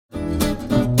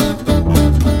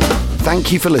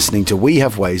Thank you for listening to We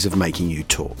Have Ways of Making You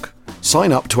Talk.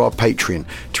 Sign up to our Patreon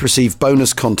to receive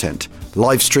bonus content,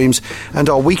 live streams, and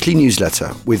our weekly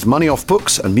newsletter with money off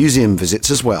books and museum visits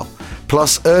as well,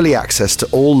 plus early access to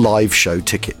all live show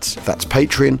tickets. That's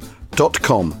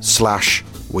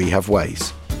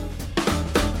patreon.com/wehaveways.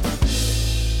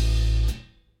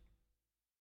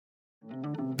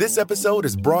 This episode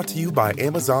is brought to you by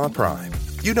Amazon Prime.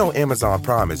 You know Amazon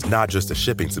Prime is not just a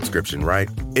shipping subscription, right?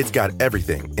 It's got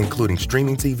everything, including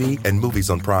streaming TV and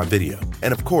movies on Prime Video.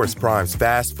 And of course, Prime's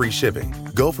fast, free shipping.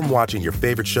 Go from watching your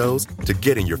favorite shows to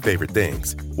getting your favorite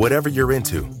things. Whatever you're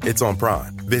into, it's on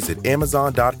Prime. Visit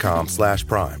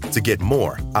amazon.com/prime to get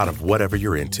more out of whatever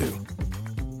you're into.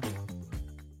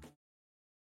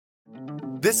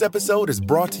 This episode is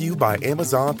brought to you by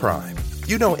Amazon Prime.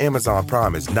 You know Amazon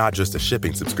Prime is not just a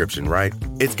shipping subscription, right?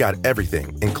 It's got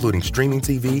everything, including streaming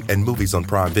TV and movies on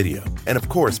Prime Video. And of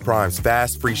course, Prime's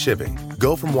fast, free shipping.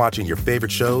 Go from watching your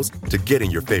favorite shows to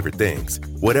getting your favorite things.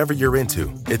 Whatever you're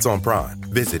into, it's on Prime.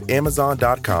 Visit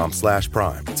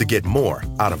amazon.com/prime to get more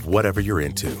out of whatever you're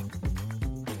into.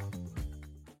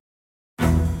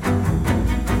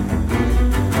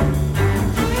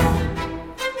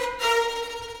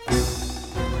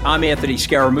 I'm Anthony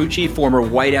Scaramucci, former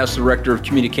White House Director of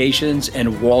Communications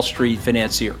and Wall Street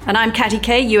financier. And I'm Katty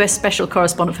Kay, US Special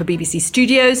Correspondent for BBC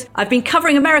Studios. I've been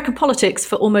covering American politics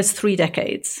for almost 3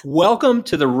 decades. Welcome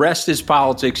to The Rest is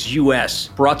Politics US,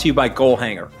 brought to you by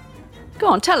Goalhanger. Go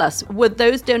on, tell us, were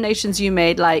those donations you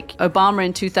made, like Obama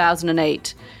in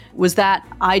 2008, was that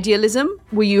idealism?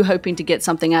 Were you hoping to get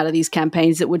something out of these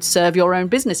campaigns that would serve your own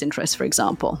business interests, for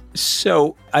example?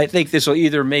 So I think this will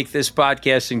either make this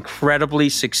podcast incredibly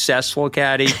successful,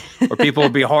 Katty, or people will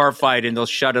be horrified and they'll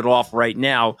shut it off right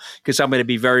now because I'm going to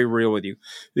be very real with you.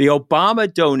 The Obama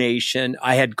donation,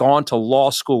 I had gone to law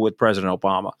school with President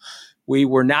Obama. We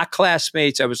were not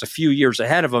classmates. I was a few years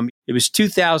ahead of him. It was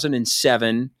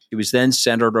 2007. He was then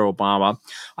Senator Obama.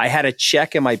 I had a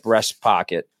check in my breast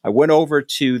pocket. I went over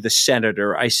to the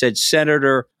senator. I said,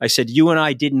 Senator, you and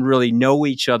I didn't really know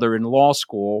each other in law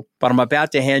school, but I'm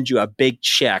about to hand you a big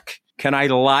check. Can I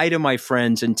lie to my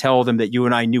friends and tell them that you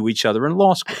and I knew each other in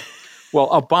law school? Well,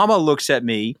 Obama looks at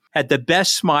me, had the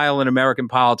best smile in American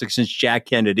politics since Jack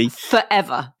Kennedy.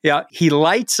 Forever. Yeah. He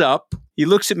lights up. He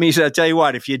looks at me and says, I'll tell you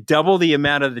what, if you double the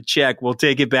amount of the check, we'll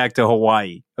take it back to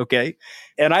Hawaii. Okay.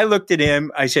 And I looked at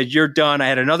him. I said, you're done. I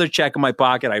had another check in my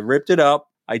pocket. I ripped it up.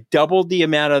 I doubled the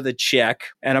amount of the check.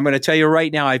 And I'm going to tell you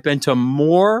right now, I've been to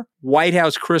more White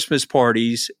House Christmas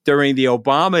parties during the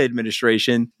Obama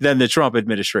administration than the Trump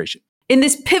administration. In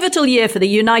this pivotal year for the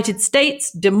United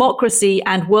States, democracy,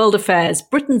 and world affairs,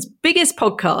 Britain's biggest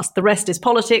podcast, The Rest is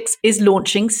Politics, is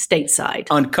launching stateside.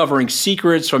 Uncovering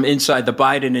secrets from inside the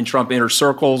Biden and Trump inner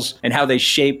circles and how they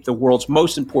shape the world's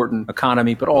most important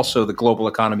economy, but also the global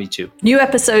economy too. New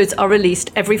episodes are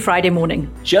released every Friday morning.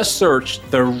 Just search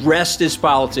The Rest is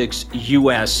Politics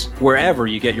US wherever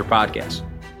you get your podcasts.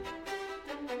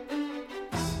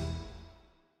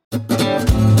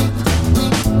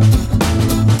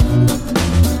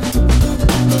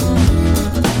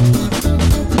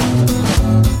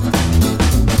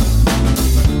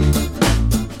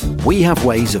 We Have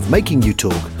Ways of Making You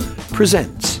Talk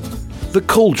presents The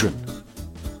Cauldron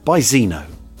by Zeno.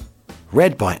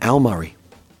 Read by Al Murray.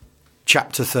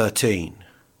 Chapter 13.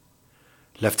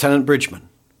 Lieutenant Bridgman.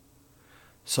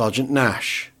 Sergeant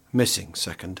Nash, missing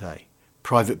 2nd day.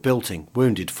 Private Bilting,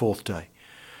 wounded 4th day.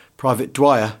 Private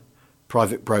Dwyer,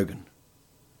 Private Brogan.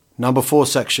 Number 4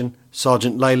 section,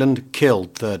 Sergeant Leyland,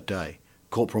 killed 3rd day.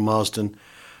 Corporal Marsden,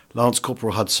 Lance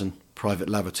Corporal Hudson, Private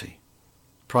Laverty.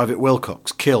 Private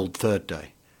Wilcox, killed 3rd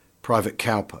day. Private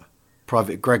Cowper.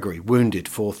 Private Gregory, wounded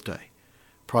 4th day.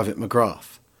 Private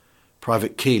McGrath.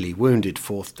 Private Keeley, wounded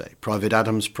 4th day. Private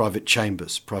Adams, Private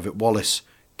Chambers. Private Wallace,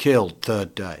 killed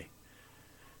 3rd day.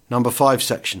 Number 5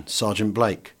 section, Sergeant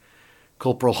Blake.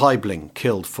 Corporal Heibling,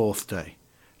 killed 4th day.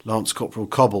 Lance Corporal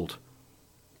Cobbled.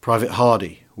 Private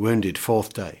Hardy, wounded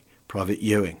 4th day. Private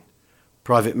Ewing.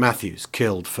 Private Matthews,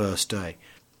 killed 1st day.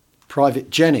 Private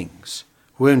Jennings,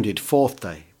 wounded 4th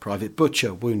day. Private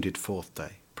Butcher, wounded 4th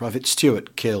day. Private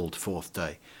Stewart, killed 4th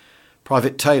day.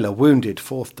 Private Taylor, wounded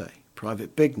 4th day.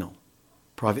 Private Bignell.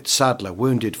 Private Sadler,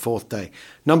 wounded 4th day.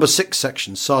 Number 6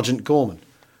 section, Sergeant Gorman.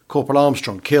 Corporal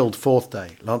Armstrong, killed 4th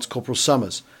day. Lance Corporal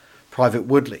Summers. Private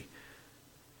Woodley.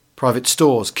 Private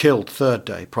Stores, killed 3rd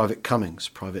day. Private Cummings.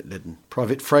 Private Liddon.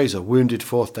 Private Fraser, wounded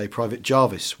 4th day. Private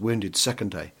Jarvis, wounded 2nd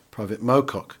day. Private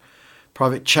Mocock.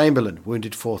 Private Chamberlain,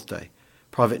 wounded 4th day.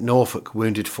 Private Norfolk,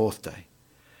 wounded 4th day.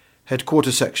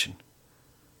 Headquarter section.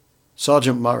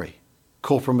 Sergeant Murray.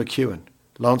 Corporal McEwen.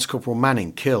 Lance Corporal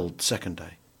Manning, killed 2nd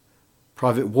day.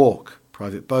 Private Walk,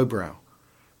 Private Bowbrow.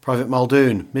 Private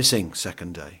Muldoon, missing,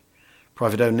 second day.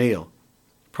 Private O'Neill.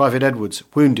 Private Edwards,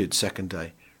 wounded, second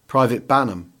day. Private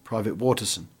Banham. Private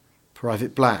Waterson.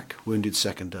 Private Black, wounded,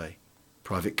 second day.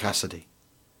 Private Cassidy.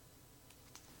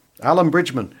 Alan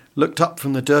Bridgman looked up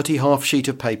from the dirty half-sheet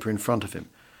of paper in front of him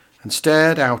and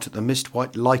stared out at the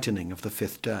mist-white lightening of the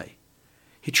fifth day.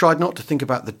 He tried not to think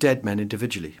about the dead men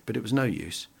individually, but it was no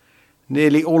use.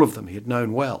 Nearly all of them he had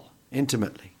known well,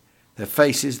 intimately. Their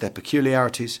faces, their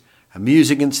peculiarities,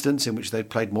 amusing incidents in which they had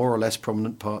played more or less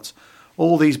prominent parts,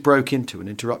 all these broke into and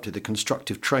interrupted the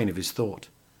constructive train of his thought.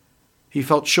 He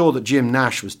felt sure that Jim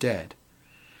Nash was dead.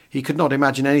 He could not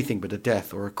imagine anything but a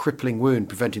death or a crippling wound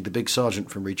preventing the big sergeant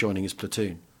from rejoining his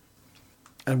platoon.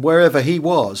 And wherever he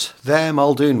was, there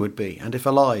Muldoon would be, and if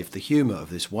alive, the humour of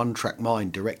this one-track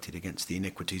mind directed against the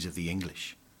iniquities of the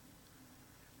English.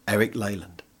 Eric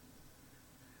Leyland.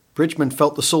 Bridgman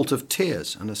felt the salt of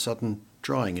tears and a sudden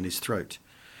drying in his throat.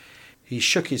 He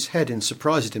shook his head in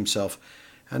surprise at himself,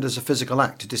 and as a physical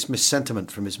act to dismiss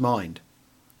sentiment from his mind.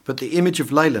 But the image of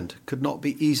Leyland could not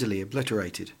be easily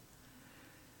obliterated.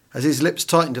 As his lips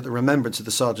tightened at the remembrance of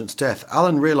the sergeant's death,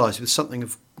 Alan realised with something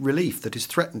of relief that his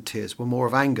threatened tears were more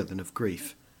of anger than of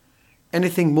grief.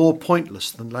 Anything more pointless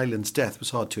than Leyland's death was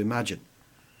hard to imagine.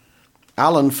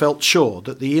 Alan felt sure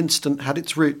that the incident had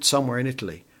its root somewhere in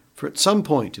Italy, for at some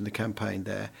point in the campaign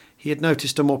there he had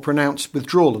noticed a more pronounced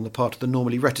withdrawal on the part of the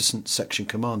normally reticent section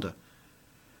commander.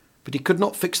 But he could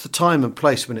not fix the time and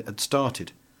place when it had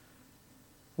started.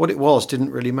 What it was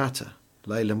didn't really matter.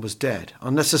 Leyland was dead,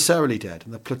 unnecessarily dead,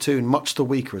 and the platoon much the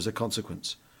weaker as a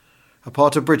consequence. A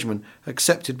part of Bridgman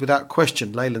accepted without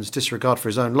question Leyland's disregard for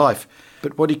his own life,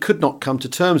 but what he could not come to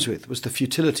terms with was the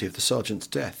futility of the sergeant's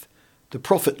death, the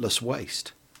profitless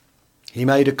waste. He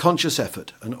made a conscious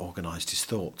effort and organised his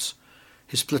thoughts.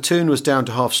 His platoon was down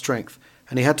to half strength,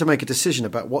 and he had to make a decision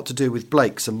about what to do with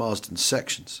Blake's and Marsden's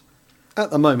sections.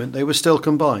 At the moment they were still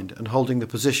combined and holding the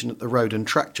position at the road and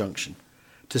track junction.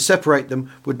 To separate them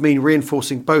would mean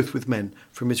reinforcing both with men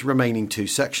from his remaining two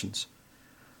sections.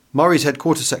 Murray's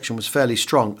headquarters section was fairly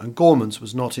strong and Gorman's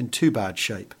was not in too bad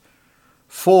shape.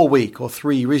 4 weak or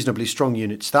 3 reasonably strong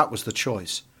units, that was the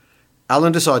choice.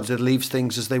 Alan decided to leave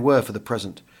things as they were for the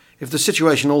present. If the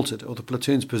situation altered or the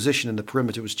platoon's position in the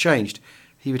perimeter was changed,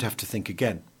 he would have to think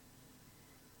again.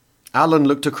 Alan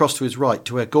looked across to his right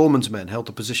to where Gorman's men held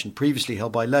the position previously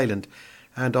held by Leyland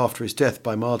and after his death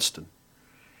by Marsden.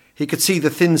 He could see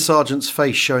the thin sergeant's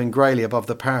face showing greyly above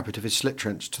the parapet of his slit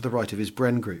trench to the right of his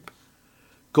Bren group.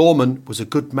 Gorman was a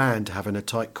good man to have in a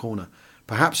tight corner,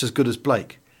 perhaps as good as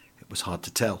Blake. It was hard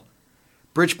to tell.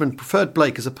 Bridgman preferred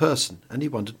Blake as a person, and he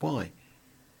wondered why.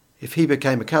 If he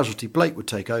became a casualty, Blake would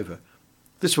take over.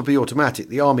 This would be automatic.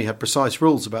 The army had precise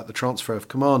rules about the transfer of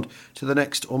command to the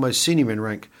next almost senior in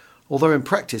rank, although in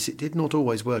practice it did not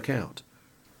always work out.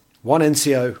 One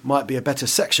NCO might be a better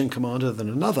section commander than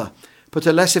another, but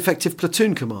a less effective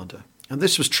platoon commander, and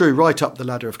this was true right up the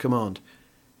ladder of command.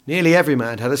 Nearly every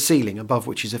man had a ceiling above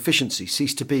which his efficiency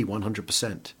ceased to be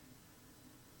 100%.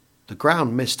 The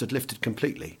ground mist had lifted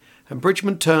completely, and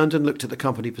Bridgman turned and looked at the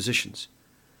company positions.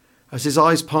 As his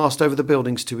eyes passed over the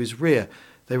buildings to his rear,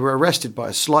 they were arrested by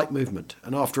a slight movement,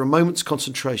 and after a moment's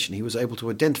concentration he was able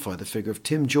to identify the figure of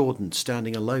Tim Jordan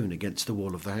standing alone against the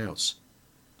wall of the house.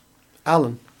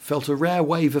 Alan felt a rare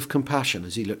wave of compassion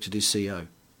as he looked at his CO.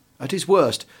 At his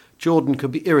worst, Jordan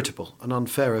could be irritable and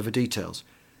unfair over details.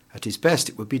 At his best,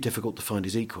 it would be difficult to find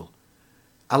his equal.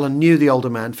 Alan knew the older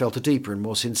man felt a deeper and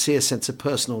more sincere sense of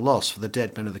personal loss for the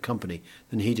dead men of the company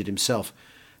than he did himself,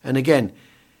 and again,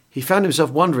 he found himself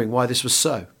wondering why this was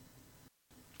so.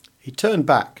 He turned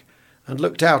back and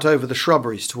looked out over the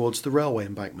shrubberies towards the railway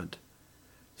embankment.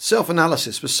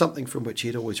 Self-analysis was something from which he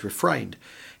had always refrained.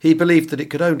 He believed that it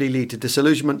could only lead to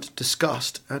disillusionment,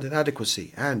 disgust and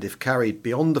inadequacy, and, if carried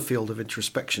beyond the field of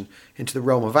introspection into the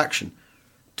realm of action,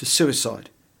 to suicide.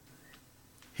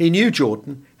 He knew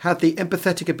Jordan had the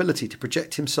empathetic ability to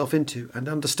project himself into and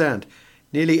understand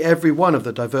nearly every one of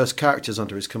the diverse characters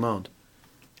under his command.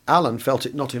 Alan felt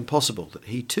it not impossible that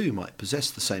he too might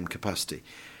possess the same capacity,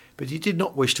 but he did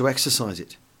not wish to exercise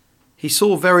it. He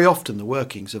saw very often the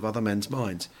workings of other men's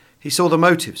minds. He saw the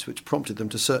motives which prompted them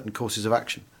to certain courses of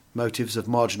action, motives of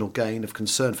marginal gain, of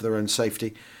concern for their own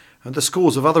safety, and the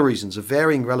scores of other reasons of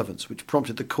varying relevance which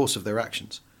prompted the course of their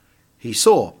actions. He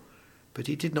saw, but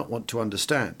he did not want to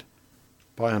understand.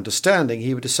 By understanding,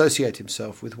 he would associate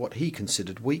himself with what he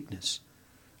considered weakness.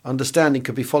 Understanding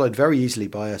could be followed very easily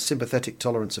by a sympathetic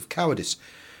tolerance of cowardice,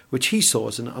 which he saw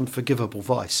as an unforgivable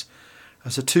vice,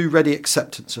 as a too ready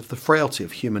acceptance of the frailty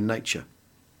of human nature.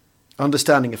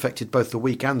 Understanding affected both the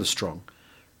weak and the strong.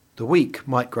 The weak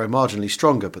might grow marginally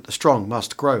stronger, but the strong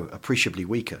must grow appreciably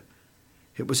weaker.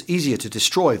 It was easier to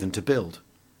destroy than to build.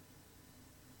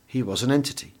 He was an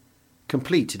entity,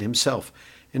 complete in himself,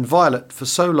 inviolate for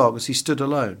so long as he stood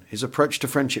alone, his approach to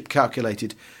friendship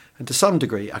calculated and to some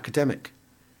degree academic.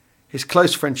 His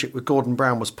close friendship with Gordon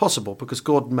Brown was possible because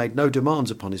Gordon made no demands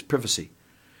upon his privacy.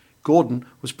 Gordon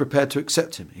was prepared to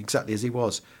accept him exactly as he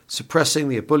was, suppressing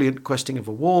the ebullient questing of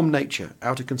a warm nature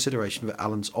out of consideration for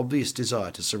Alan's obvious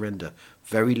desire to surrender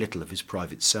very little of his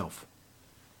private self.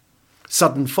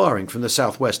 Sudden firing from the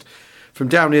southwest, from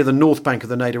down near the north bank of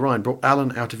the Nader Rhine, brought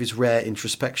Alan out of his rare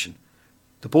introspection.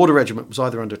 The border regiment was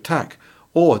either under attack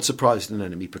or had surprised an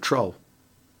enemy patrol.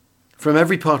 From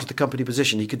every part of the company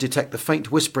position he could detect the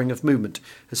faint whispering of movement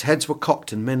as heads were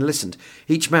cocked and men listened,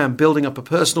 each man building up a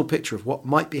personal picture of what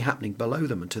might be happening below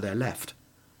them and to their left.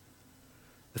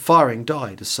 The firing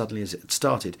died as suddenly as it had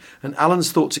started, and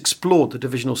Alan's thoughts explored the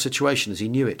divisional situation as he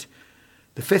knew it.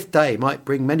 The fifth day might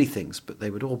bring many things, but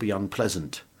they would all be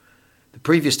unpleasant. The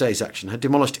previous day's action had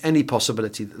demolished any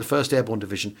possibility that the 1st Airborne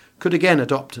Division could again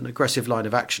adopt an aggressive line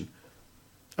of action.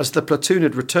 As the platoon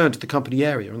had returned to the company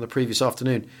area on the previous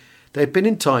afternoon, they had been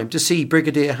in time to see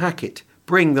Brigadier Hackett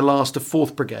bring the last of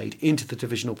 4th Brigade into the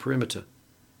divisional perimeter.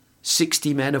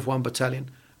 60 men of one battalion,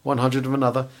 100 of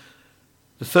another.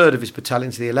 The third of his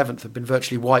battalions, the 11th, had been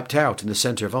virtually wiped out in the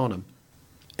centre of Arnhem.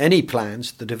 Any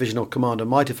plans the divisional commander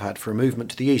might have had for a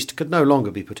movement to the east could no longer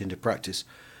be put into practice,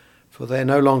 for there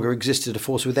no longer existed a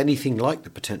force with anything like the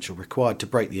potential required to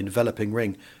break the enveloping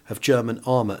ring of German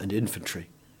armour and infantry.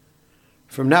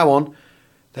 From now on,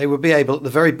 they would be able at the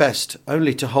very best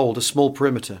only to hold a small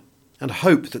perimeter and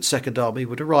hope that Second Army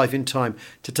would arrive in time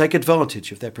to take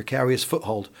advantage of their precarious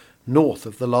foothold north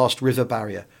of the last river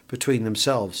barrier between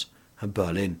themselves and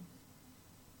Berlin.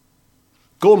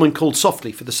 Gorman called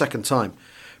softly for the second time.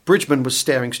 Bridgman was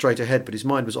staring straight ahead, but his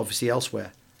mind was obviously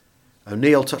elsewhere.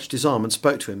 O'Neill touched his arm and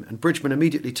spoke to him, and Bridgman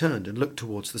immediately turned and looked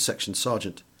towards the section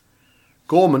sergeant.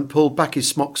 Gorman pulled back his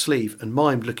smock sleeve and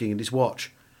mimed looking at his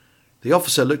watch. The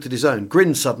officer looked at his own,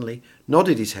 grinned suddenly,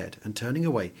 nodded his head, and turning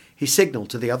away, he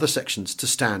signalled to the other sections to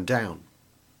stand down.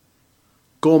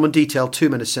 Gorman detailed 2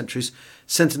 men as sentries,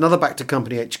 sent another back to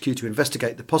Company HQ to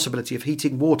investigate the possibility of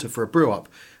heating water for a brew-up,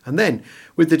 and then,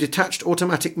 with the detached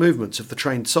automatic movements of the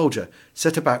trained soldier,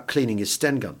 set about cleaning his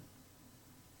Sten gun.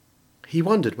 He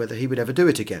wondered whether he would ever do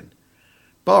it again.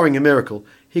 Barring a miracle,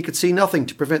 he could see nothing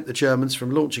to prevent the Germans from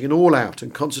launching an all-out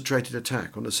and concentrated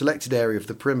attack on a selected area of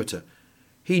the perimeter.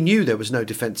 He knew there was no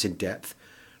defence in depth.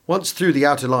 Once through the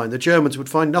outer line, the Germans would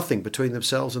find nothing between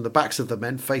themselves and the backs of the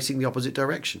men facing the opposite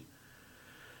direction.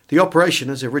 The operation,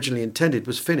 as originally intended,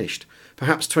 was finished.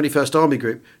 Perhaps 21st Army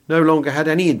Group no longer had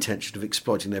any intention of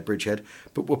exploiting their bridgehead,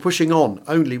 but were pushing on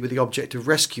only with the object of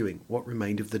rescuing what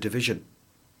remained of the division.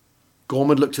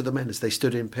 Gorman looked at the men as they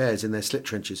stood in pairs in their slit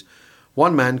trenches,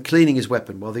 one man cleaning his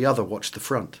weapon while the other watched the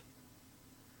front.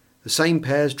 The same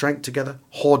pairs drank together,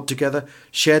 hawed together,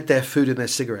 shared their food and their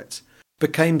cigarettes,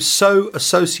 became so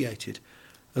associated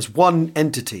as one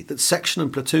entity that section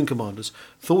and platoon commanders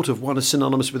thought of one as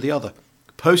synonymous with the other,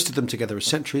 posted them together as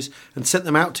sentries, and sent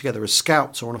them out together as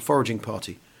scouts or on a foraging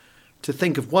party. To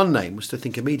think of one name was to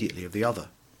think immediately of the other.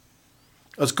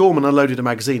 As Gorman unloaded a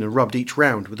magazine and rubbed each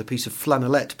round with a piece of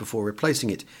flannelette before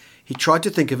replacing it, he tried to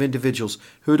think of individuals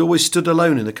who had always stood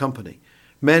alone in the company,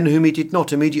 men whom he did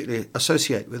not immediately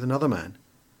associate with another man.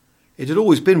 It had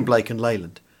always been Blake and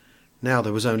Leyland. Now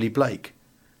there was only Blake.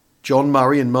 John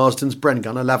Murray and Marsden's Bren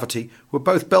gunner, Laverty, were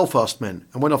both Belfast men,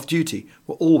 and when off duty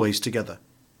were always together.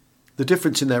 The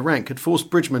difference in their rank had forced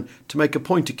Bridgman to make a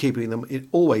point of keeping them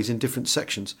always in different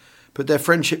sections, but their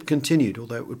friendship continued,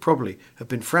 although it would probably have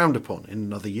been frowned upon in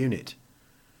another unit.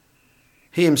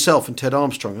 He himself and Ted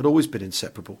Armstrong had always been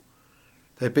inseparable.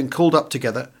 They had been called up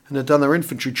together and had done their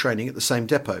infantry training at the same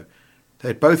depot. They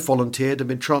had both volunteered and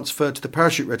been transferred to the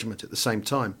parachute regiment at the same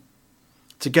time.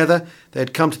 Together they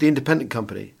had come to the independent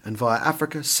company, and via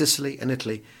Africa, Sicily and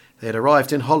Italy they had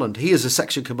arrived in Holland, he as a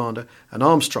section commander and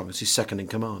Armstrong as his second in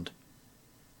command.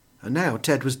 And now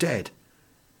Ted was dead.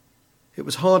 It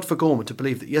was hard for Gorman to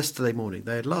believe that yesterday morning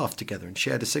they had laughed together and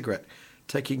shared a cigarette,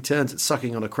 taking turns at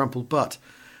sucking on a crumpled butt,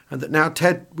 and that now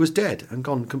Ted was dead and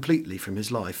gone completely from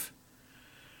his life.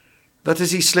 That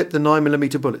as he slipped the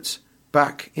 9mm bullets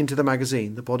back into the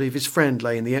magazine, the body of his friend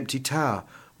lay in the empty tower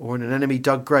or in an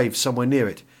enemy-dug grave somewhere near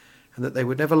it, and that they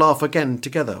would never laugh again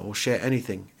together or share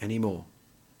anything any more.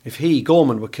 If he,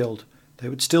 Gorman, were killed, they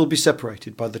would still be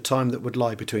separated by the time that would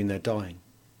lie between their dying.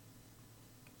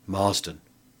 Marsden.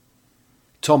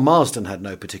 Tom Marsden had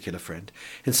no particular friend.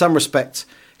 In some respects,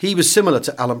 he was similar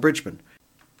to Alan Bridgman.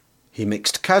 He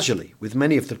mixed casually with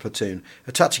many of the platoon,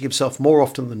 attaching himself more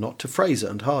often than not to Fraser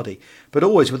and Hardy, but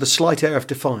always with a slight air of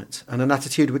defiance and an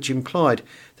attitude which implied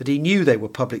that he knew they were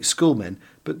public schoolmen,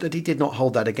 but that he did not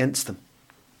hold that against them.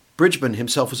 Bridgman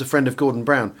himself was a friend of Gordon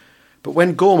Brown, but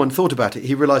when Gorman thought about it,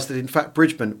 he realised that in fact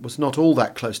Bridgman was not all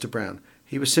that close to Brown.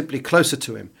 He was simply closer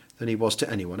to him than he was to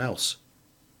anyone else.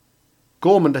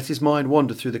 Gorman let his mind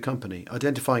wander through the company,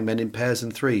 identifying men in pairs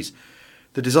and threes.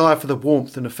 The desire for the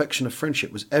warmth and affection of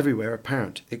friendship was everywhere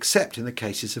apparent, except in the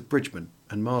cases of Bridgman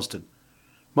and Marsden.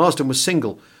 Marsden was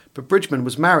single, but Bridgman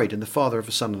was married and the father of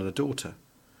a son and a daughter.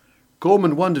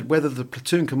 Gorman wondered whether the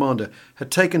platoon commander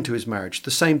had taken to his marriage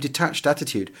the same detached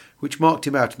attitude which marked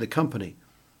him out in the company,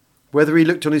 whether he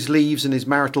looked on his leaves and his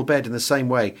marital bed in the same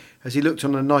way as he looked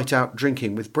on a night out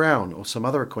drinking with Brown or some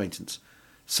other acquaintance,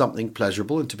 something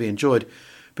pleasurable and to be enjoyed,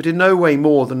 but in no way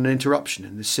more than an interruption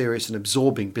in the serious and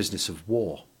absorbing business of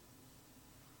war.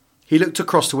 He looked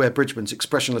across to where Bridgman's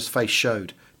expressionless face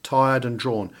showed, tired and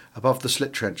drawn, above the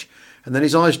slit trench, and then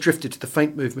his eyes drifted to the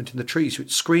faint movement in the trees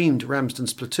which screamed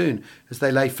Ramsden's platoon as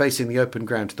they lay facing the open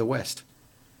ground to the west.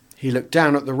 He looked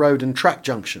down at the road and track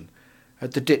junction,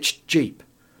 at the ditched jeep.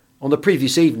 On the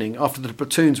previous evening, after the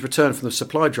platoon's return from the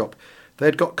supply drop, they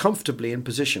had got comfortably in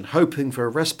position, hoping for a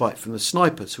respite from the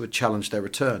snipers who had challenged their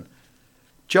return.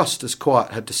 Just as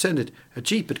quiet had descended, a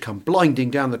jeep had come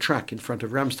blinding down the track in front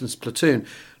of Ramsden's platoon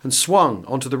and swung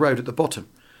onto the road at the bottom.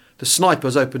 The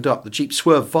snipers opened up, the jeep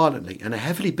swerved violently, and a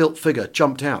heavily built figure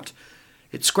jumped out.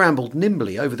 It scrambled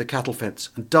nimbly over the cattle fence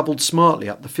and doubled smartly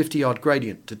up the 50-yard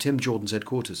gradient to Tim Jordan's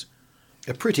headquarters.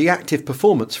 A pretty active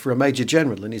performance for a Major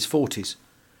General in his 40s.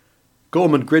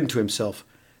 Gorman grinned to himself.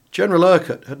 General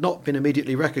Urquhart had not been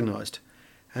immediately recognised,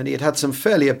 and he had had some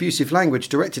fairly abusive language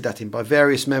directed at him by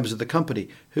various members of the company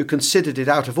who considered it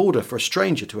out of order for a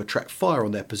stranger to attract fire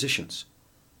on their positions.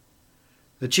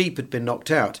 The jeep had been knocked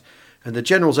out, and the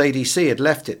General's ADC had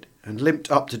left it and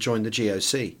limped up to join the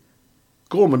GOC.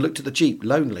 Gorman looked at the jeep,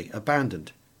 lonely,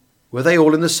 abandoned. Were they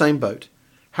all in the same boat?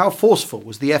 How forceful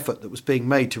was the effort that was being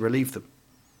made to relieve them?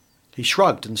 He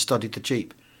shrugged and studied the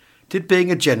jeep. Did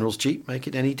being a general's jeep make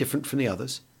it any different from the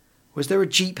others? Was there a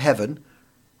jeep heaven?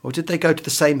 Or did they go to the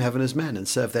same heaven as men and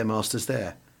serve their masters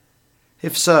there?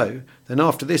 If so, then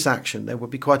after this action there would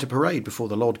be quite a parade before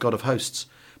the Lord God of Hosts.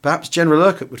 Perhaps General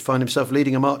Urquhart would find himself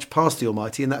leading a march past the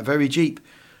Almighty in that very jeep,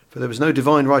 for there was no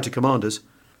divine right of commanders.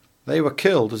 They were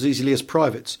killed as easily as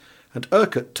privates, and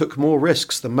Urquhart took more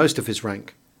risks than most of his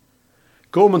rank.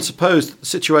 Gorman supposed that the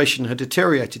situation had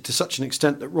deteriorated to such an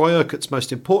extent that Roy Urquhart's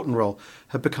most important role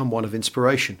had become one of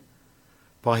inspiration.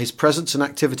 By his presence and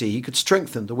activity he could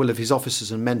strengthen the will of his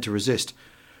officers and men to resist.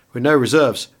 With no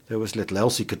reserves, there was little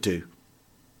else he could do.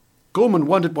 Gorman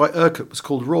wondered why Urquhart was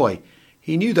called Roy.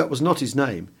 He knew that was not his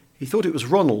name. He thought it was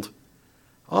Ronald.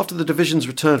 After the division's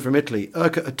return from Italy,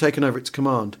 Urquhart had taken over its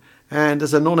command, and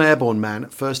as a non-airborne man,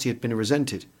 at first he had been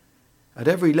resented. At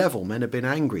every level, men had been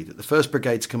angry that the 1st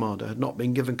Brigade's commander had not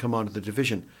been given command of the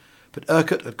division, but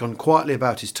Urquhart had gone quietly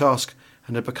about his task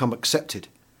and had become accepted.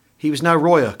 He was now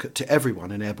Roy Urquhart to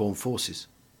everyone in airborne forces.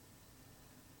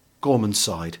 Gorman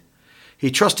sighed.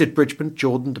 He trusted Bridgman,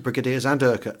 Jordan, the brigadiers and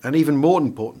Urquhart, and even more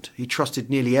important, he trusted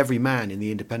nearly every man in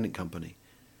the independent company.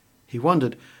 He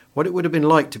wondered what it would have been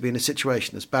like to be in a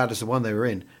situation as bad as the one they were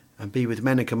in and be with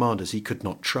men and commanders he could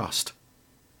not trust.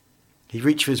 He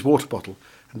reached for his water bottle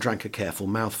and drank a careful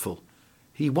mouthful.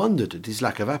 He wondered at his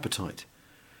lack of appetite.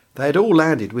 They had all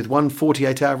landed with one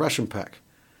 48-hour ration pack.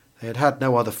 They had had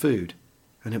no other food,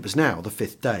 and it was now the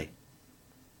 5th day.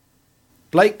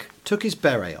 Blake took his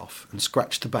beret off and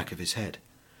scratched the back of his head.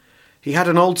 He had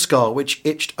an old scar which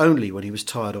itched only when he was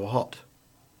tired or hot.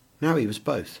 Now he was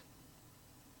both.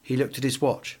 He looked at his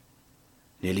watch.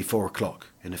 Nearly 4 o'clock.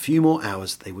 In a few more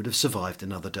hours they would have survived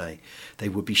another day. They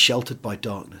would be sheltered by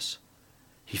darkness.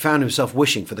 He found himself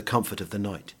wishing for the comfort of the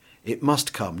night. It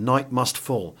must come, night must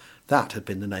fall. That had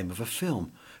been the name of a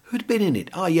film. Who had been in it?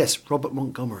 Ah, yes, Robert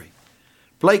Montgomery.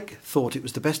 Blake thought it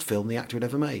was the best film the actor had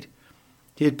ever made.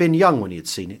 He had been young when he had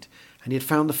seen it, and he had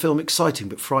found the film exciting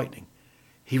but frightening.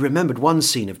 He remembered one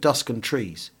scene of dusk and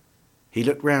trees. He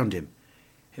looked round him.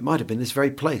 It might have been this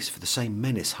very place, for the same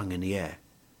menace hung in the air.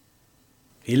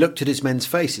 He looked at his men's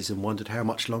faces and wondered how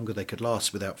much longer they could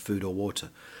last without food or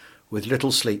water, with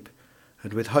little sleep,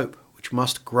 and with hope which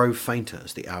must grow fainter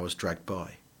as the hours dragged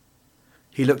by.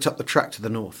 He looked up the track to the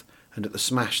north and at the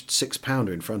smashed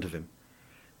 6-pounder in front of him.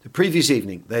 The previous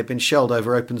evening they had been shelled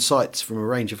over open sights from a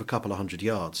range of a couple of 100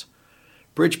 yards.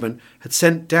 Bridgman had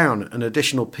sent down an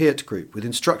additional Piat group with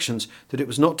instructions that it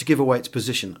was not to give away its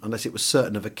position unless it was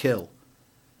certain of a kill.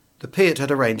 The Piat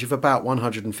had a range of about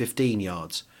 115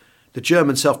 yards, The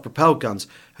German self-propelled guns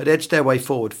had edged their way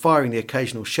forward, firing the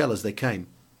occasional shell as they came.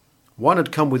 One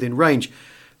had come within range,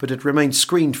 but had remained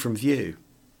screened from view.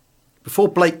 Before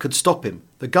Blake could stop him,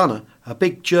 the gunner, a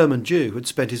big German Jew who had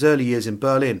spent his early years in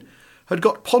Berlin, had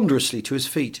got ponderously to his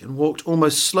feet and walked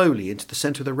almost slowly into the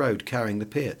centre of the road carrying the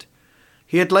Piat.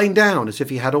 He had lain down as if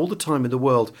he had all the time in the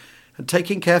world, and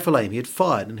taking careful aim he had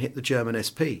fired and hit the German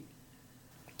SP.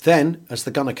 Then, as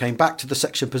the gunner came back to the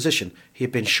section position, he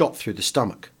had been shot through the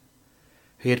stomach.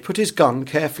 He had put his gun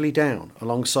carefully down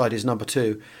alongside his number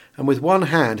 2, and with one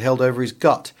hand held over his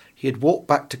gut, he had walked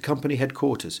back to company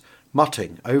headquarters,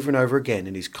 muttering over and over again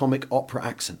in his comic opera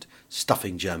accent,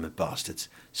 "Stuffing German bastards!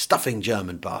 Stuffing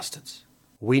German bastards!"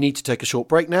 We need to take a short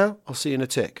break now. I'll see you in a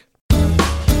tick.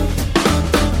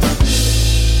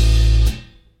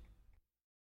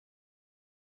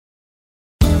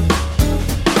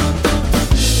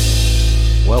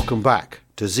 Welcome back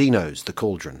to Zeno's The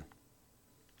Cauldron.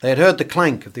 They had heard the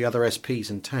clank of the other SPs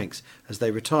and tanks as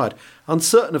they retired,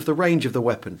 uncertain of the range of the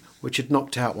weapon which had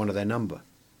knocked out one of their number.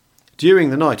 During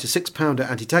the night, a 6-pounder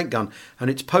anti-tank gun and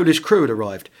its Polish crew had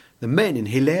arrived, the men in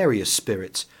hilarious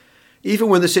spirits. Even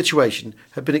when the situation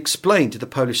had been explained to the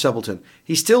Polish subaltern,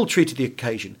 he still treated the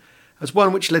occasion as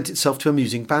one which lent itself to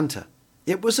amusing banter.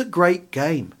 It was a great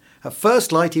game. At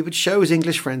first light, he would show his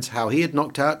English friends how he had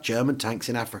knocked out German tanks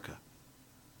in Africa.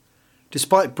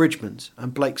 Despite Bridgman's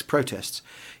and Blake's protests,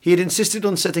 he had insisted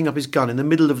on setting up his gun in the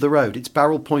middle of the road, its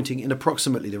barrel pointing in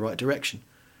approximately the right direction.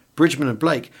 Bridgman and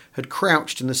Blake had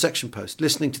crouched in the section post,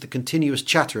 listening to the continuous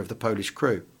chatter of the Polish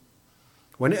crew.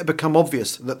 When it had become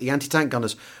obvious that the anti-tank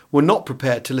gunners were not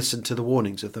prepared to listen to the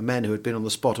warnings of the men who had been on the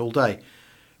spot all day,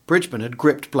 Bridgman had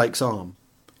gripped Blake's arm.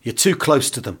 "You're too close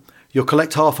to them. You'll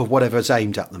collect half of whatever's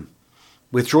aimed at them.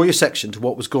 Withdraw your section to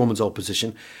what was Gorman's old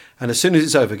position, and as soon as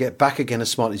it's over, get back again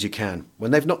as smart as you can.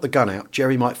 When they've knocked the gun out,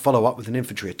 Jerry might follow up with an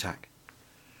infantry attack."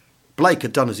 Blake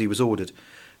had done as he was ordered,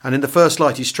 and in the first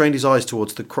light he strained his eyes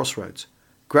towards the crossroads,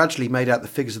 gradually made out the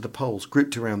figures of the Poles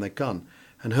grouped around their gun,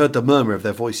 and heard the murmur of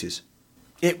their voices.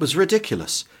 It was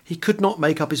ridiculous. He could not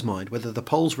make up his mind whether the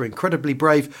Poles were incredibly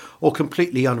brave or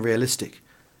completely unrealistic.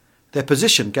 Their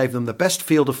position gave them the best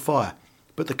field of fire,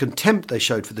 but the contempt they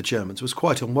showed for the Germans was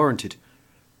quite unwarranted.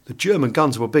 The German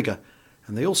guns were bigger,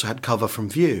 and they also had cover from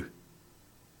view.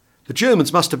 The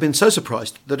Germans must have been so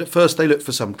surprised that at first they looked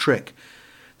for some trick.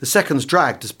 The seconds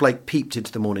dragged as Blake peeped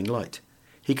into the morning light.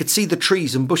 He could see the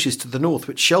trees and bushes to the north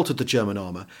which sheltered the German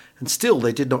armour, and still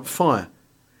they did not fire.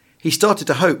 He started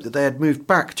to hope that they had moved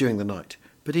back during the night,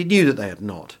 but he knew that they had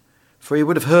not, for he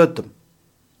would have heard them.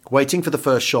 Waiting for the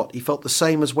first shot, he felt the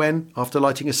same as when, after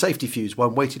lighting a safety fuse,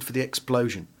 one waited for the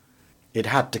explosion. It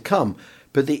had to come,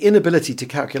 but the inability to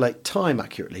calculate time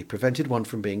accurately prevented one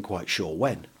from being quite sure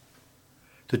when.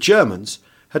 The Germans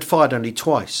had fired only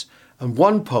twice, and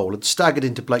one Pole had staggered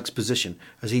into Blake's position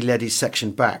as he led his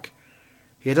section back.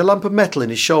 He had a lump of metal in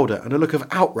his shoulder and a look of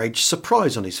outraged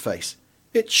surprise on his face.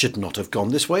 It should not have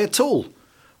gone this way at all.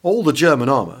 All the German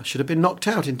armour should have been knocked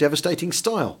out in devastating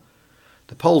style.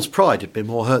 The Pole's pride had been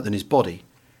more hurt than his body.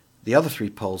 The other 3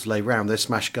 Poles lay round their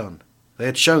smashed gun. They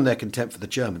had shown their contempt for the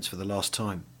Germans for the last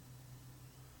time.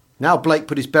 Now Blake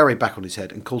put his beret back on his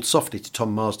head and called softly to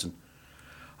Tom Marsden.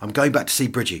 "I'm going back to see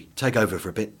Bridgie. Take over for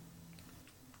a bit."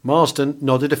 Marsden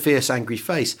nodded a fierce, angry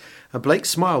face, and Blake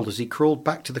smiled as he crawled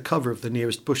back to the cover of the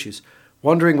nearest bushes,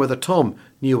 wondering whether Tom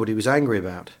knew what he was angry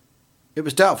about. It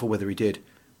was doubtful whether he did.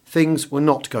 Things were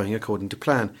not going according to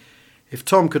plan. If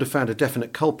Tom could have found a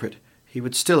definite culprit, he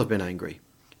would still have been angry,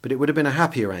 but it would have been a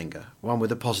happier anger, one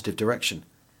with a positive direction.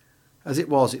 As it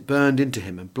was, it burned into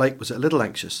him, and Blake was a little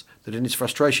anxious that in his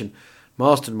frustration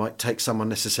Marsden might take some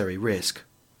unnecessary risk.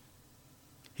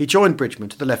 He joined Bridgman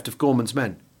to the left of Gorman's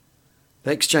men.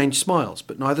 They exchanged smiles,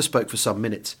 but neither spoke for some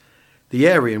minutes. The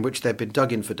area in which they had been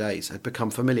dug in for days had become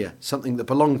familiar, something that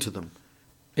belonged to them.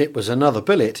 It was another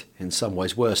billet, in some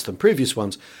ways worse than previous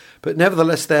ones, but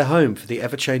nevertheless their home for the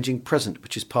ever-changing present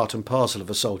which is part and parcel of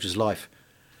a soldier's life.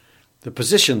 The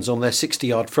positions on their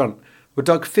 60-yard front were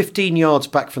dug 15 yards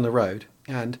back from the road,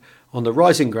 and, on the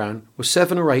rising ground, were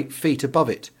 7 or 8 feet above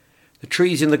it. The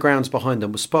trees in the grounds behind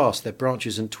them were sparse, their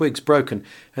branches and twigs broken,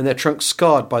 and their trunks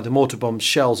scarred by the mortar bombs,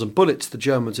 shells and bullets the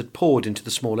Germans had poured into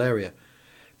the small area.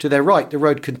 To their right, the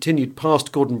road continued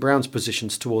past Gordon Brown's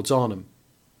positions towards Arnhem.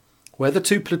 Where the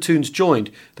 2 platoons joined,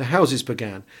 the houses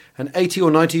began, and 80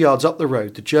 or 90 yards up the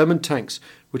road, the German tanks,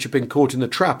 which had been caught in the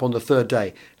trap on the 3rd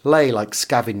day, lay like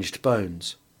scavenged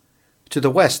bones. To the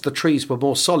west, the trees were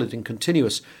more solid and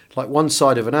continuous, like one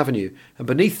side of an avenue, and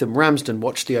beneath them Ramsden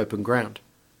watched the open ground.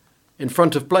 In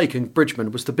front of Blake and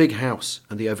Bridgman was the big house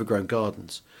and the overgrown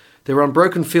gardens. Their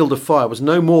unbroken field of fire was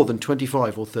no more than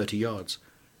 25 or 30 yards.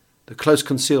 The close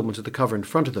concealment of the cover in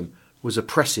front of them was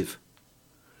oppressive.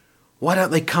 "Why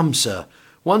don't they come, sir?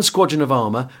 One squadron of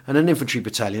armour and an infantry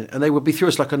battalion, and they would be through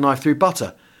us like a knife through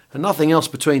butter, and nothing else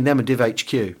between them and Div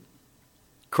HQ.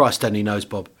 Christ only knows,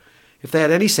 Bob. If they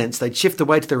had any sense, they'd shift the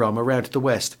weight of their armour round to the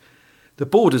west. The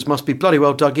borders must be bloody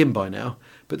well dug in by now,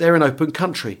 but they're in open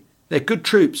country. They're good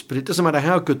troops, but it doesn't matter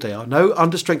how good they are. No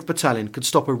understrength battalion could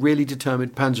stop a really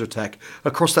determined panzer attack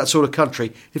across that sort of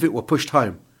country if it were pushed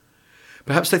home.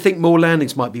 Perhaps they think more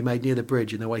landings might be made near the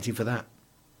bridge, and they're waiting for that."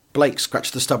 Blake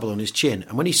scratched the stubble on his chin,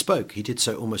 and when he spoke, he did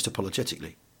so almost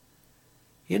apologetically.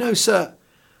 "You know, sir,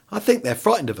 I think they're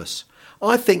frightened of us.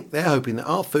 I think they're hoping that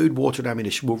our food, water and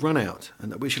ammunition will run out,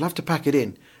 and that we shall have to pack it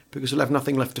in, because we'll have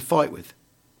nothing left to fight with."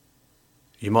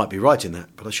 "You might be right in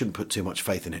that, but I shouldn't put too much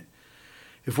faith in it.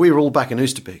 If we were all back in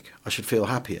Oosterbeek, I should feel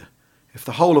happier. If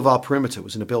the whole of our perimeter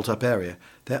was in a built-up area,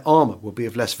 their armour would be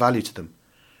of less value to them.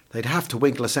 They'd have to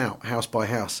winkle us out, house by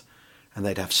house, and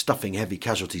they'd have stuffing heavy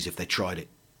casualties if they tried it."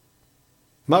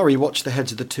 Murray watched the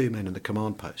heads of the two men in the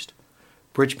command post.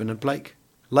 Bridgman and Blake,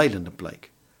 Leyland and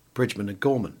Blake, Bridgman and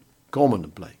Gorman, Gorman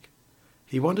and Blake.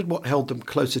 He wondered what held them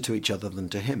closer to each other than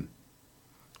to him.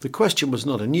 The question was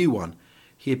not a new one.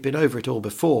 He had been over it all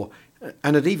before,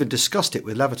 and had even discussed it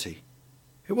with levity.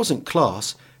 It wasn't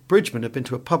class. Bridgman had been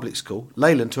to a public school,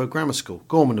 Leyland to a grammar school,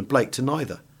 Gorman and Blake to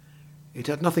neither. It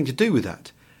had nothing to do with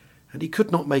that, and he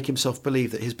could not make himself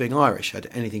believe that his being Irish had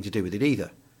anything to do with it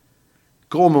either.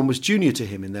 Gorman was junior to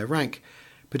him in their rank,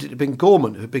 but it had been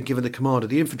Gorman who had been given the command of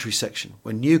the infantry section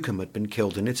when Newcomb had been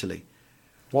killed in Italy,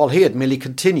 while he had merely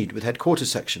continued with headquarters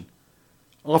section.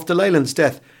 After Leyland's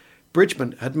death,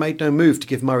 Bridgman had made no move to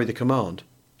give Murray the command.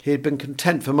 He had been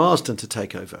content for Marsden to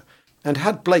take over, and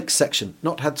had Blake's section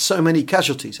not had so many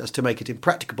casualties as to make it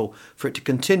impracticable for it to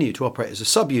continue to operate as a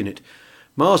sub-unit,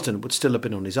 Marsden would still have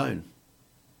been on his own.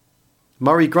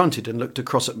 Murray grunted and looked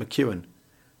across at McEwen.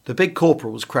 The big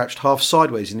corporal was crouched half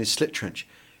sideways in his slit trench,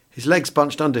 his legs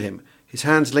bunched under him, his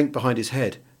hands linked behind his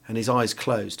head, and his eyes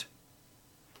closed.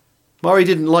 Murray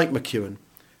didn't like McEwen,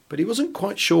 but he wasn't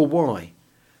quite sure why.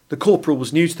 The corporal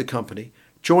was new to the company,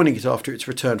 joining it after its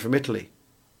return from Italy.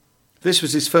 This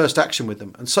was his first action with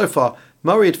them, and so far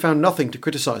Murray had found nothing to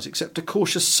criticise except a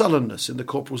cautious sullenness in the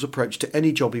corporal's approach to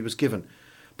any job he was given.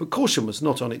 But caution was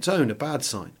not on its own a bad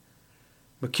sign.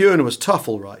 McEwen was tough,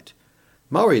 all right.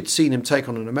 Murray had seen him take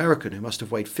on an American who must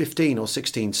have weighed 15 or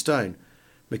 16 stone.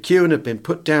 McEwen had been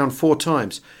put down 4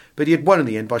 times, but he had won in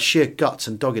the end by sheer guts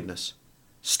and doggedness.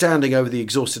 Standing over the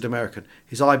exhausted American,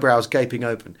 his eyebrows gaping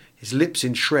open, his lips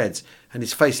in shreds, and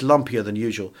his face lumpier than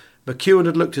usual, McEwen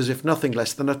had looked as if nothing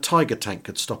less than a tiger tank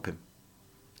could stop him.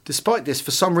 Despite this,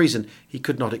 for some reason he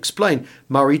could not explain,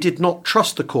 Murray did not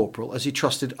trust the corporal as he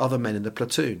trusted other men in the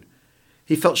platoon.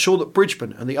 He felt sure that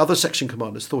Bridgman and the other section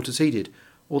commanders thought as he did,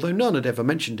 although none had ever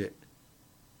mentioned it.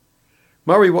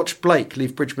 Murray watched Blake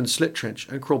leave Bridgman's slit trench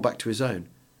and crawl back to his own.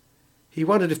 He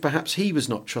wondered if perhaps he was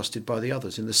not trusted by the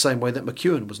others in the same way that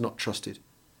McEwen was not trusted.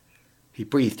 He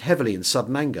breathed heavily in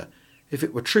sudden anger. If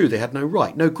it were true, they had no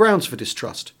right, no grounds for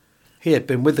distrust. He had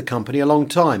been with the company a long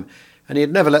time, and he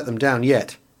had never let them down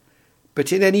yet.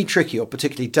 But in any tricky or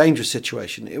particularly dangerous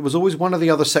situation, it was always one of the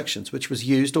other sections which was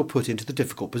used or put into the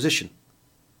difficult position.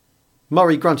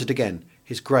 Murray grunted again,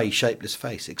 his grey, shapeless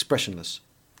face expressionless.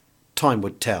 Time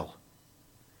would tell.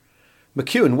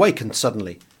 McEwen wakened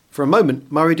suddenly. For a moment,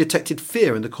 Murray detected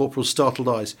fear in the corporal's startled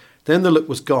eyes. Then the look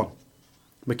was gone.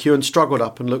 McEwen struggled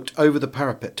up and looked over the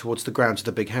parapet towards the grounds of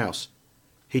the big house.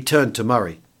 He turned to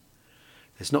Murray.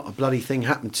 There's not a bloody thing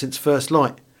happened since first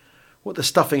light. What the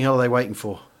stuffing hell are they waiting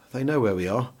for? They know where we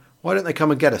are. Why don't they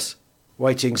come and get us?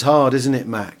 Waiting's hard, isn't it,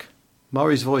 Mac?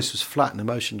 Murray's voice was flat and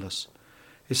emotionless.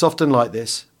 It's often like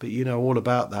this, but you know all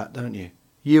about that, don't you?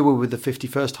 You were with the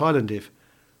 51st Highland Div.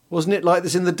 Wasn't it like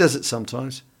this in the desert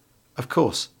sometimes? Of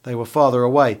course, they were farther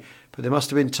away, but there must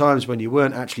have been times when you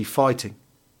weren't actually fighting.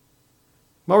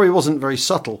 Murray wasn't very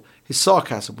subtle. His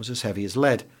sarcasm was as heavy as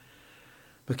lead.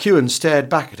 McEwen stared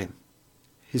back at him,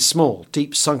 his small,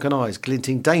 deep sunken eyes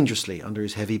glinting dangerously under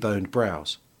his heavy-boned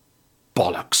brows.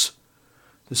 Bollocks!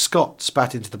 The Scot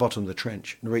spat into the bottom of the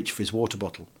trench and reached for his water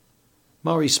bottle.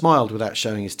 Murray smiled without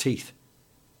showing his teeth.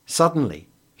 Suddenly,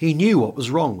 he knew what was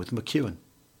wrong with McEwen.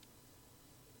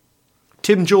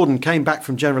 Tim Jordan came back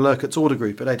from General Urquhart's order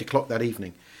group at 8 o'clock that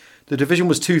evening. The division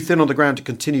was too thin on the ground to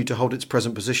continue to hold its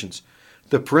present positions.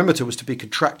 The perimeter was to be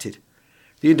contracted.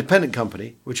 The independent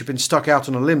company, which had been stuck out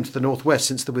on a limb to the northwest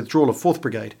since the withdrawal of 4th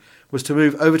Brigade, was to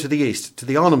move over to the east, to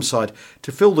the Arnhem side,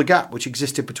 to fill the gap which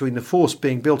existed between the force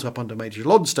being built up under Major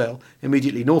Lonsdale,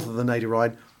 immediately north of the Neder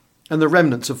Rhine, and the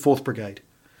remnants of 4th Brigade.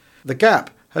 The gap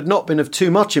had not been of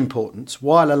too much importance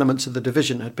while elements of the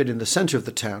division had been in the centre of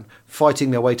the town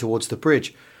fighting their way towards the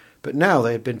bridge, but now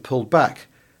they had been pulled back,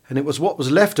 and it was what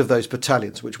was left of those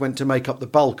battalions which went to make up the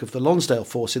bulk of the Lonsdale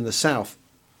force in the south.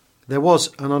 There was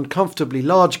an uncomfortably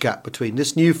large gap between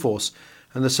this new force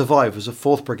and the survivors of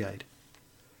 4th Brigade.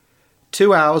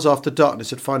 2 hours after darkness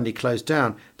had finally closed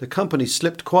down, the company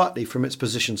slipped quietly from its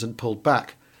positions and pulled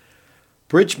back.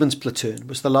 Bridgman's platoon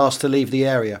was the last to leave the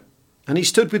area, and he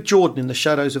stood with Jordan in the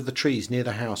shadows of the trees near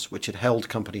the house which had held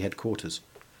company headquarters.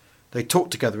 They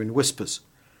talked together in whispers.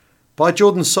 By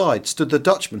Jordan's side stood the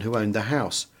Dutchman who owned the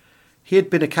house. He had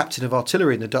been a captain of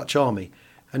artillery in the Dutch army,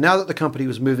 and now that the company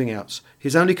was moving out,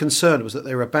 his only concern was that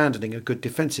they were abandoning a good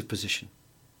defensive position.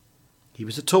 He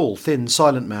was a tall, thin,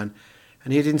 silent man,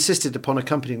 and he had insisted upon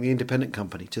accompanying the independent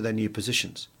company to their new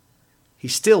positions. He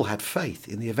still had faith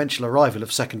in the eventual arrival of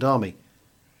 2nd Army.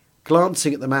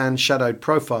 Glancing at the man's shadowed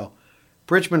profile,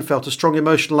 Bridgman felt a strong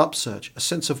emotional upsurge, a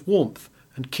sense of warmth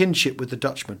and kinship with the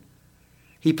Dutchman.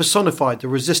 He personified the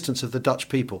resistance of the Dutch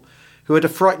people, who had a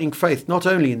frightening faith not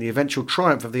only in the eventual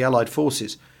triumph of the Allied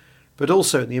forces, but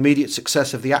also in the immediate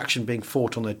success of the action being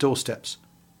fought on their doorsteps.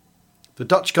 The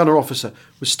Dutch gunner officer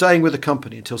was staying with the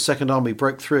company until 2nd Army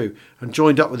broke through and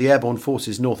joined up with the airborne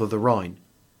forces north of the Rhine.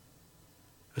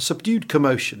 A subdued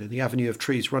commotion in the avenue of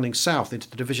trees running south into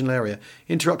the divisional area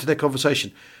interrupted their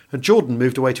conversation, and Jordan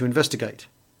moved away to investigate.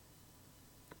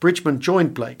 Bridgman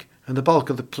joined Blake and the bulk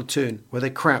of the platoon where they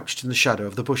crouched in the shadow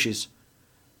of the bushes.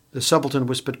 The subaltern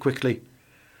whispered quickly,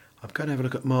 "I'm going to have a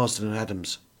look at Marsden and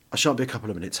Adams. I shan't be a couple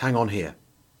of minutes. Hang on here."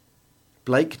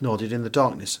 Blake nodded in the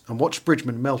darkness and watched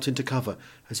Bridgman melt into cover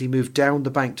as he moved down the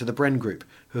bank to the Bren group,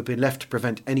 who had been left to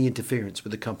prevent any interference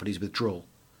with the company's withdrawal.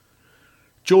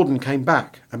 Jordan came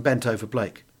back and bent over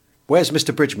Blake. "Where's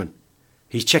Mr. Bridgman?"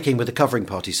 "He's checking with the covering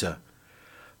party, sir."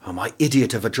 "Oh, my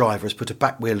idiot of a driver has put a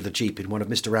back wheel of the Jeep in one of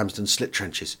Mr. Ramsden's slit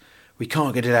trenches. We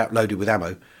can't get it out loaded with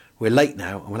ammo. We're late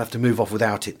now and we'll have to move off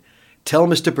without it. Tell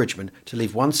Mr. Bridgman to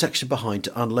leave one section behind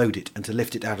to unload it and to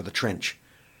lift it out of the trench.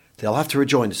 They'll have to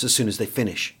rejoin us as soon as they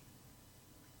finish."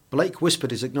 Blake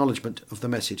whispered his acknowledgement of the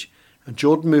message, and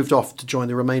Jordan moved off to join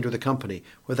the remainder of the company,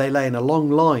 where they lay in a long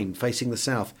line facing the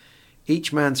south,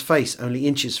 each man's face only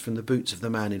inches from the boots of the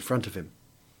man in front of him.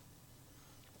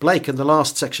 Blake and the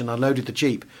last section unloaded the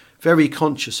Jeep, very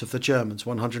conscious of the Germans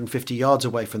 150 yards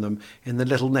away from them in the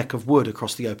little neck of wood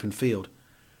across the open field.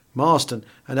 Marsden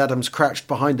and Adams crouched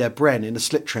behind their Bren in a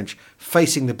slit trench,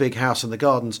 facing the big house and the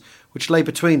gardens, which lay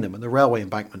between them and the railway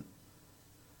embankment.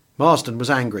 Marsden was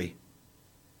angry.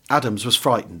 Adams was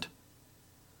frightened.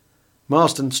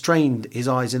 Marsden strained his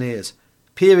eyes and ears.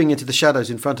 Peering into the shadows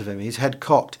in front of him, his head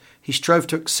cocked, he strove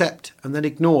to accept and then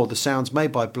ignore the sounds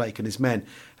made by Blake and his men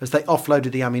as they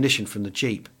offloaded the ammunition from the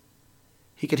Jeep.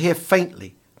 He could hear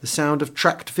faintly the sound of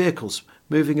tracked vehicles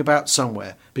moving about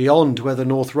somewhere beyond where the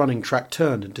north running track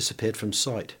turned and disappeared from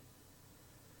sight.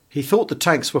 He thought the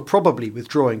tanks were probably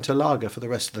withdrawing to Lager for the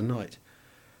rest of the night.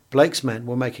 Blake's men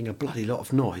were making a bloody lot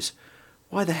of noise.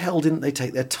 Why the hell didn't they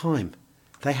take their time?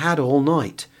 They had all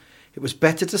night. It was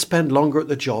better to spend longer at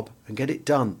the job and get it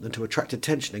done than to attract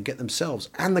attention and get themselves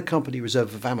and the company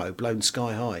reserve of ammo blown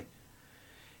sky high.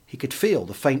 He could feel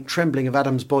the faint trembling of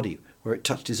Adam's body where it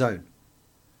touched his own.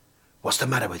 "What's the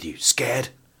matter with you? Scared?"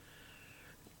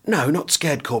 "No, not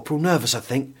scared, Corporal. Nervous, I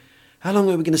think. How long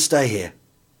are we going to stay here?"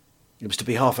 "It was to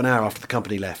be half an hour after the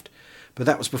company left, but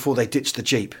that was before they ditched the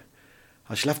Jeep.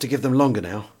 I shall have to give them longer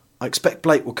now. I expect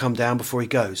Blake will come down before he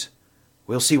goes.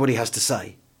 We'll see what he has to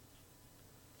say."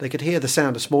 They could hear the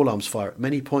sound of small arms fire at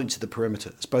many points of the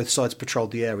perimeter as both sides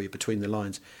patrolled the area between the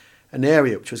lines, an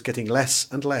area which was getting less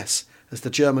and less as the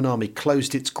German army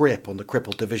closed its grip on the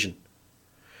crippled division.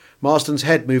 Marsden's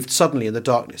head moved suddenly in the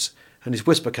darkness, and his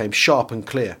whisper came sharp and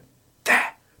clear.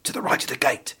 "There, to the right of the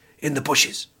gate, in the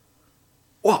bushes."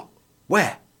 "What?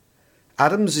 Where?"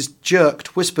 Adams's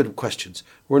jerked, whispered questions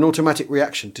were an automatic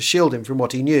reaction to shield him from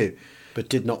what he knew, but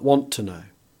did not want to know.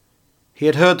 He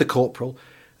had heard the corporal,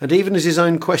 and even as his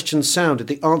own questions sounded,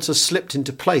 the answer slipped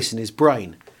into place in his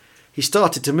brain. He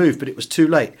started to move, but it was too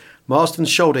late.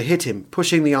 Marsden's shoulder hit him,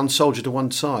 pushing the young soldier to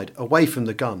one side, away from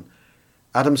the gun.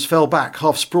 Adams fell back,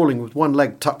 half sprawling with one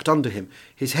leg tucked under him,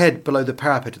 his head below the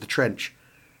parapet of the trench.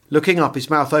 Looking up, his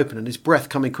mouth open and his breath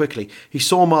coming quickly, he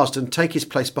saw Marsden take his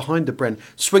place behind the Bren,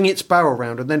 swing its barrel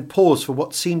round and then pause for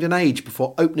what seemed an age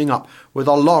before opening up with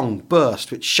a long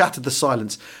burst which shattered the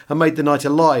silence and made the night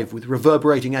alive with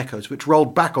reverberating echoes which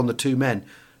rolled back on the two men,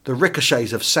 the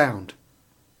ricochets of sound.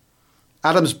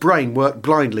 Adam's brain worked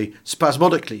blindly,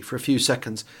 spasmodically for a few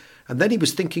seconds, and then he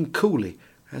was thinking coolly,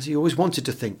 as he always wanted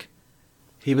to think.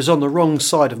 He was on the wrong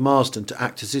side of Marsden to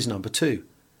act as his number two.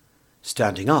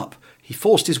 Standing up, He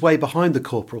forced his way behind the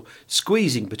corporal,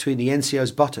 squeezing between the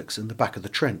NCO's buttocks and the back of the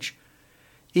trench.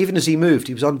 Even as he moved,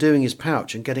 he was undoing his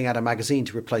pouch and getting out a magazine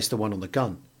to replace the one on the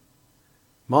gun.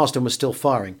 Marsden was still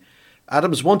firing.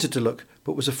 Adams wanted to look,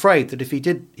 but was afraid that if he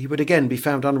did, he would again be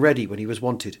found unready when he was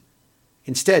wanted.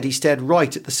 Instead, he stared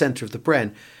right at the centre of the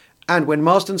bren, and when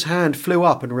Marsden's hand flew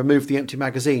up and removed the empty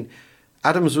magazine,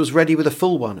 Adams was ready with a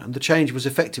full one, and the change was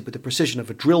effected with the precision of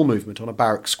a drill movement on a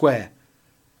barrack square.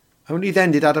 Only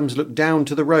then did Adams look down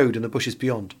to the road and the bushes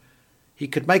beyond. He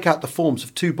could make out the forms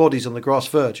of 2 bodies on the grass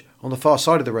verge on the far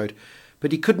side of the road,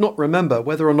 but he could not remember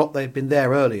whether or not they had been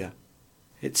there earlier.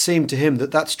 It seemed to him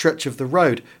that stretch of the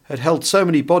road had held so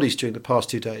many bodies during the past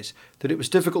 2 days that it was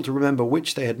difficult to remember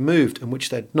which they had moved and which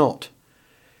they had not.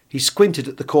 He squinted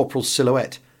at the corporal's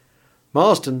silhouette.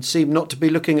 Marsden seemed not to be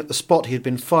looking at the spot he had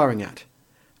been firing at.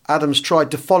 Adams tried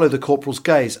to follow the corporal's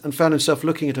gaze and found himself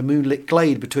looking at a moonlit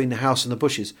glade between the house and the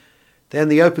bushes. Then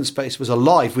the open space was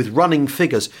alive with running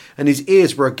figures, and his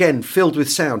ears were again filled with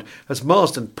sound as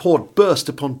Marsden poured burst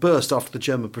upon burst after the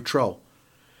German patrol.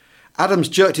 Adams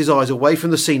jerked his eyes away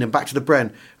from the scene and back to the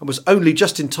bren, and was only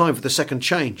just in time for the second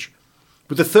change.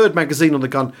 With the 3rd magazine on the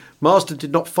gun, Marsden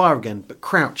did not fire again, but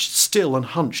crouched still and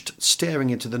hunched, staring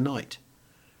into the night.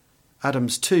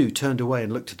 Adams too turned away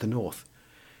and looked at the north.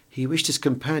 He wished his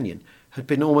companion had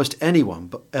been almost anyone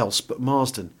else but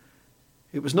Marsden.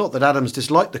 It was not that Adams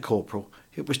disliked the corporal,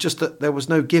 it was just that there was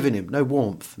no give in him, no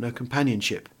warmth, no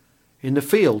companionship. In the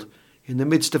field, in the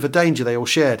midst of a danger they all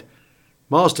shared,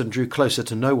 Marsden drew closer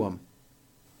to no one.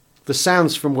 The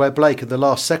sounds from where Blake and the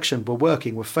last section were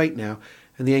working were faint now,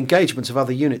 and the engagements of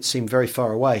other units seemed very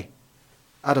far away.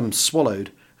 Adams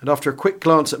swallowed, and after a quick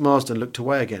glance at Marsden looked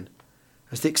away again.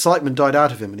 As the excitement died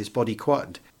out of him and his body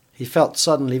quietened, he felt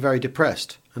suddenly very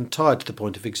depressed and tired to the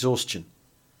point of exhaustion.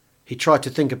 He tried to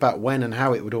think about when and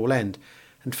how it would all end,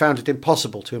 and found it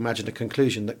impossible to imagine a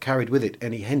conclusion that carried with it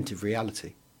any hint of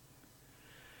reality.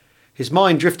 His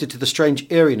mind drifted to the strange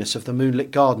eeriness of the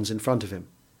moonlit gardens in front of him.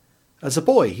 As a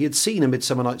boy he had seen A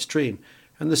Midsummer Night's Dream,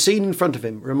 and the scene in front of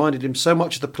him reminded him so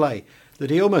much of the play that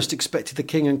he almost expected the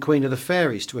king and queen of the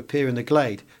fairies to appear in the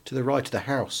glade to the right of the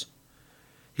house.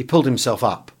 He pulled himself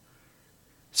up.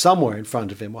 Somewhere in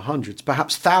front of him were hundreds,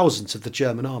 perhaps thousands of the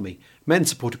German army, men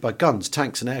supported by guns,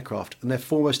 tanks and aircraft, and their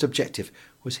foremost objective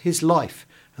was his life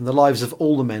and the lives of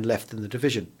all the men left in the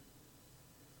division.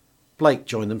 Blake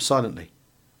joined them silently.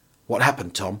 "What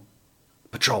happened, Tom?"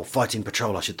 Fighting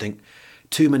patrol, I should think.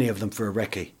 Too many of them for a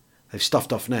recce. They've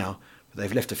stuffed off now, but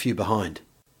they've left a few behind."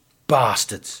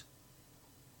 "Bastards!"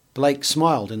 Blake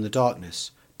smiled in the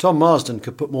darkness. Tom Marsden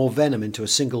could put more venom into a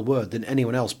single word than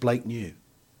anyone else Blake knew.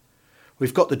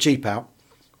 "We've got the jeep out.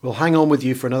 We'll hang on with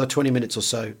you for another 20 minutes or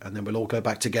so, and then we'll all go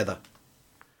back together."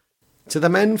 To the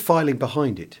men filing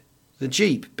behind it, the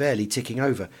jeep, barely ticking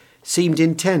over, seemed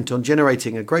intent on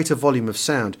generating a greater volume of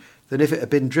sound than if it had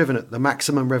been driven at the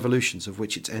maximum revolutions of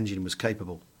which its engine was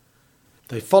capable.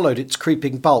 They followed its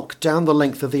creeping bulk down the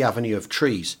length of the avenue of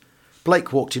trees.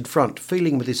 Blake walked in front,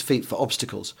 feeling with his feet for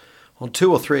obstacles, on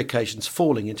 2 or 3 occasions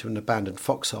falling into an abandoned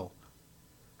foxhole.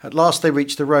 At last they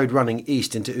reached the road running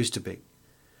east into Oosterbeek.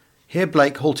 Here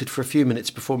Blake halted for a few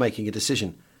minutes before making a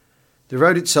decision. The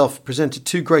road itself presented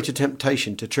too great a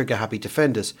temptation to trigger happy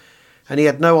defenders, and he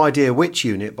had no idea which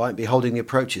unit might be holding the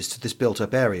approaches to this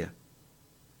built-up area.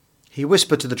 He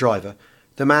whispered to the driver.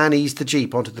 The man eased the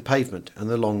jeep onto the pavement, and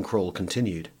the long crawl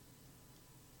continued.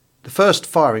 The first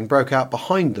firing broke out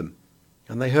behind them,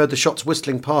 and they heard the shots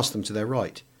whistling past them to their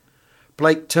right.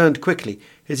 Blake turned quickly,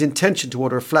 his intention to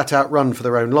order a flat-out run for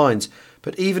their own lines,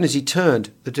 but even as he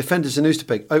turned, the defenders in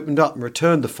Oosterbeek opened up and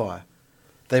returned the fire.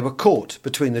 They were caught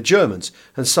between the Germans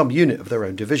and some unit of their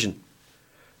own division.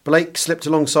 Blake slipped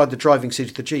alongside the driving seat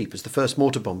of the jeep as the first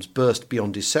mortar bombs burst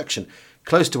beyond his section,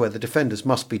 close to where the defenders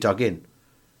must be dug in.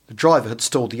 The driver had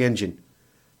stalled the engine.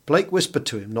 Blake whispered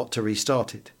to him not to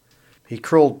restart it. He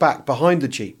crawled back behind the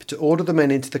jeep to order the men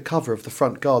into the cover of the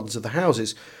front gardens of the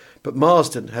houses, but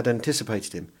Marsden had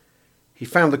anticipated him. He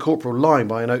found the corporal lying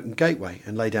by an open gateway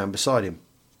and lay down beside him.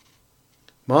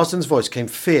 Marsden's voice came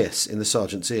fierce in the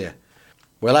sergeant's ear.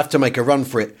 "We'll have to make a run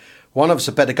for it. One of us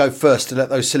had better go first to let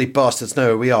those silly bastards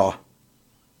know who we are."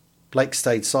 Blake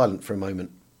stayed silent for a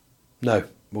moment. "No,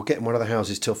 we'll get in one of the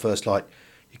houses till first light.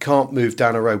 You can't move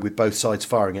down a road with both sides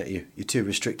firing at you. You're too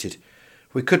restricted.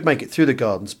 We could make it through the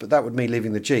gardens, but that would mean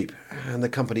leaving the jeep and the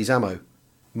company's ammo."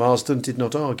 Marsden did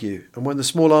not argue, and when the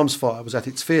small arms fire was at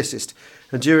its fiercest,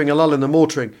 and during a lull in the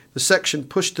mortaring, the section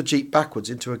pushed the jeep backwards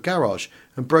into a garage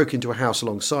and broke into a house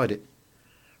alongside it.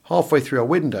 Halfway through a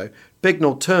window,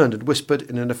 Bignell turned and whispered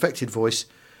in an affected voice,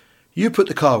 "You put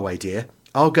the car away, dear.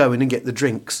 I'll go in and get the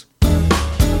drinks."